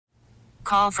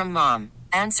call from mom.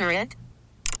 Answer it.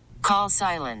 Call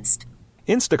silenced.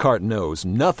 Instacart knows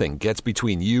nothing gets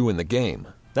between you and the game.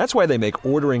 That's why they make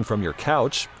ordering from your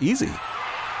couch easy.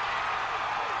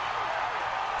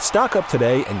 Stock up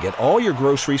today and get all your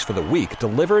groceries for the week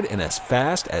delivered in as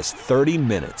fast as 30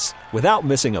 minutes without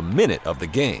missing a minute of the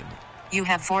game. You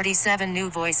have 47 new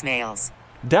voicemails.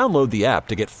 Download the app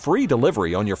to get free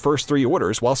delivery on your first 3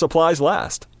 orders while supplies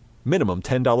last. Minimum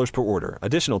 $10 per order.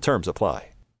 Additional terms apply.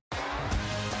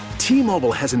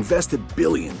 T-Mobile has invested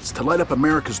billions to light up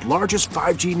America's largest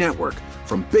 5G network,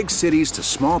 from big cities to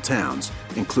small towns,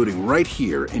 including right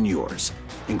here in yours.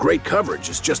 And great coverage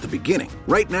is just the beginning.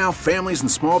 Right now, families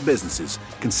and small businesses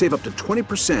can save up to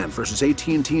 20% versus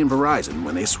AT&T and Verizon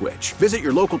when they switch. Visit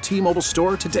your local T-Mobile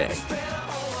store today.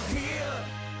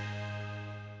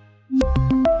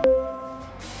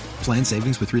 Plan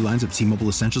savings with 3 lines of T-Mobile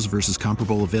Essentials versus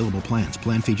comparable available plans.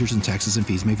 Plan features and taxes and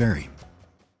fees may vary.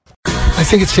 I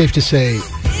think it's safe to say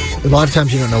a lot of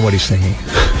times you don't know what he's singing.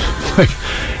 Like,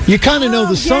 you kind of know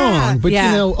the song, but you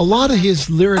know a lot of his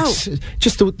lyrics,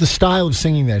 just the style of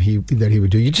singing that he would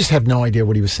do. You just have no idea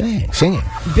what he was singing.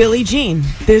 Billie Jean.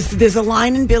 There's a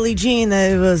line in Billie Jean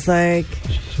that was like,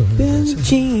 Billie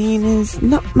Jean is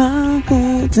not my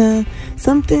good,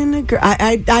 something to girl.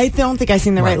 I don't think I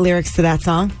sing the right lyrics to that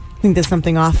song. I think there's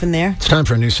something off in there. It's time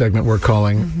for a new segment we're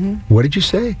calling, What Did You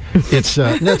Say? It's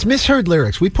it's misheard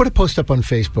lyrics. We put a post up on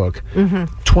Facebook,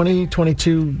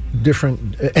 22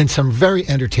 different, and some very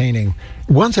entertaining,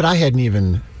 ones that I hadn't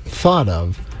even thought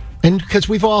of. And because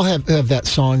we've all have that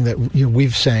song that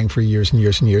we've sang for years and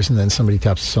years and years, and then somebody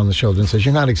taps us on the shoulder and says,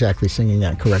 you're not exactly singing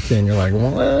that correctly, and you're like,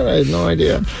 well, I had no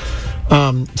idea.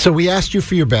 So we asked you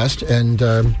for your best, and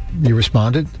you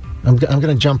responded. I'm going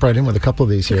to jump right in with a couple of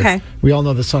these here. Okay. We all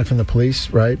know the song from The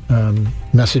Police, right?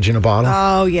 Message in a Bottle.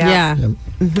 Oh, yeah. A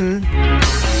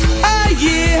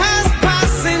year has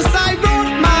passed since I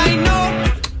broke my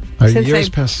nose. A year has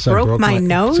passed since I broke my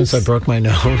nose? Since I broke my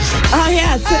nose. Oh,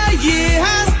 yeah. A year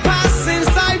has passed since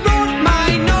I broke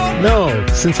my nose. No,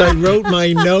 since I wrote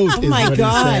my note. Oh, my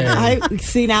God.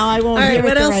 See, now I won't hear it the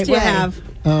right way. What else do you have?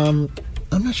 I'm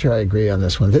not sure I agree on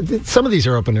this one. Some of these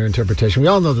are open to interpretation. We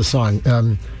all know the song.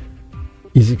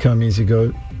 Easy come, easy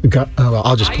go. Well,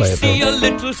 I'll just play it. I see a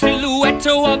little silhouette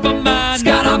of a man.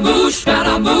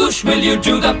 Scaramouche, will you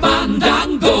do the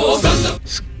fandango?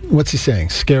 What's he saying?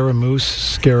 Scaramouche.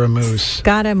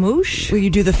 Scaramouche? Will you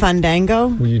do the fandango?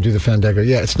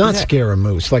 Yeah, it's not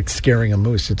Scaramouche, like scaring a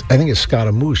moose. I think it's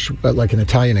Scaramouche, like an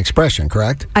Italian expression,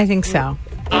 correct? I think so.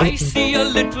 I see a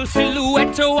little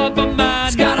silhouette of a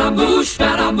man.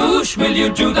 Scaramouche, will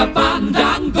you do the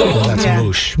fandango? Yeah,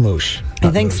 that's moosh. I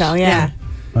think so, yeah.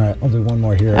 All right, I'll do one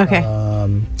more here. Okay.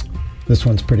 This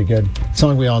one's pretty good.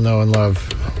 Song we all know and love.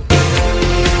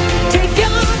 Take your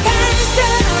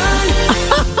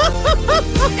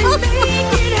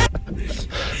pants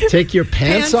Take your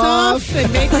pants off and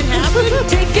make it happen.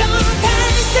 Take your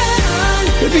pants on.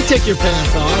 Could we take your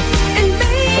pants off? And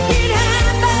make it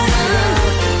happen.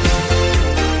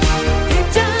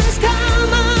 It just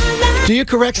come on. Do you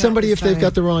correct somebody if they've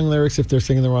got the wrong lyrics, if they're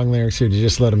singing the wrong lyrics, or do you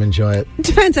just let them enjoy it? It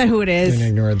depends on who it is. In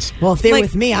ignorance. Well, if they're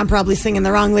with me, I'm probably singing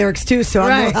the wrong lyrics too, so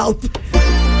I'm no help.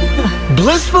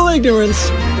 Blissful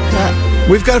ignorance.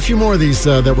 We've got a few more of these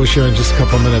that we'll share in just a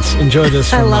couple of minutes. Enjoy this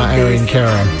from Ari and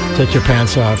Kara. Take your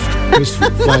pants off. Here's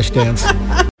Flashdance.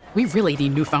 We really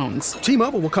need new phones.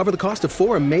 T-Mobile will cover the cost of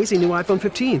 4 amazing new iPhone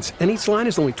 15s, and each line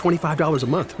is only $25 a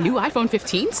month. New iPhone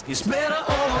 15s? It's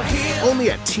better over here.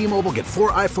 Only at T-Mobile, get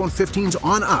 4 iPhone 15s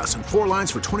on us and 4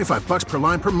 lines for $25 per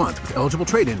line per month with eligible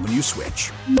trade-in when you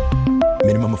switch.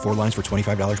 Minimum of 4 lines for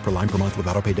 $25 per line per month with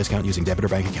autopay discount using debit or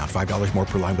bank account. $5 more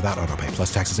per line without autopay,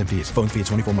 plus taxes and fees. Phone fee at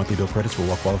 24 monthly bill credits for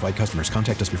well-qualified customers.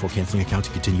 Contact us before canceling account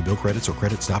to continue bill credits or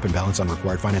credit stop and balance on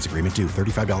required finance agreement due.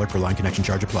 $35 per line connection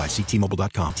charge applies. See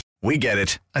T-Mobile.com. We get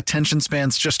it. Attention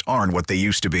spans just aren't what they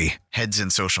used to be. Heads in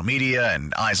social media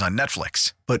and eyes on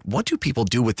Netflix. But what do people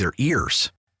do with their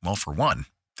ears? Well, for one,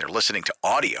 they're listening to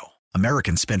audio.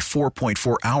 Americans spend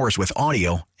 4.4 hours with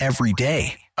audio every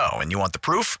day. Oh, and you want the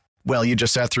proof? Well, you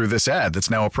just sat through this ad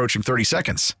that's now approaching 30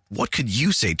 seconds. What could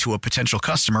you say to a potential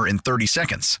customer in 30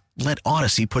 seconds? Let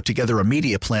Odyssey put together a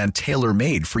media plan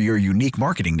tailor-made for your unique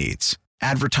marketing needs.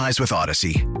 Advertise with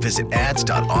Odyssey. Visit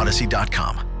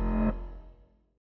ads.odyssey.com.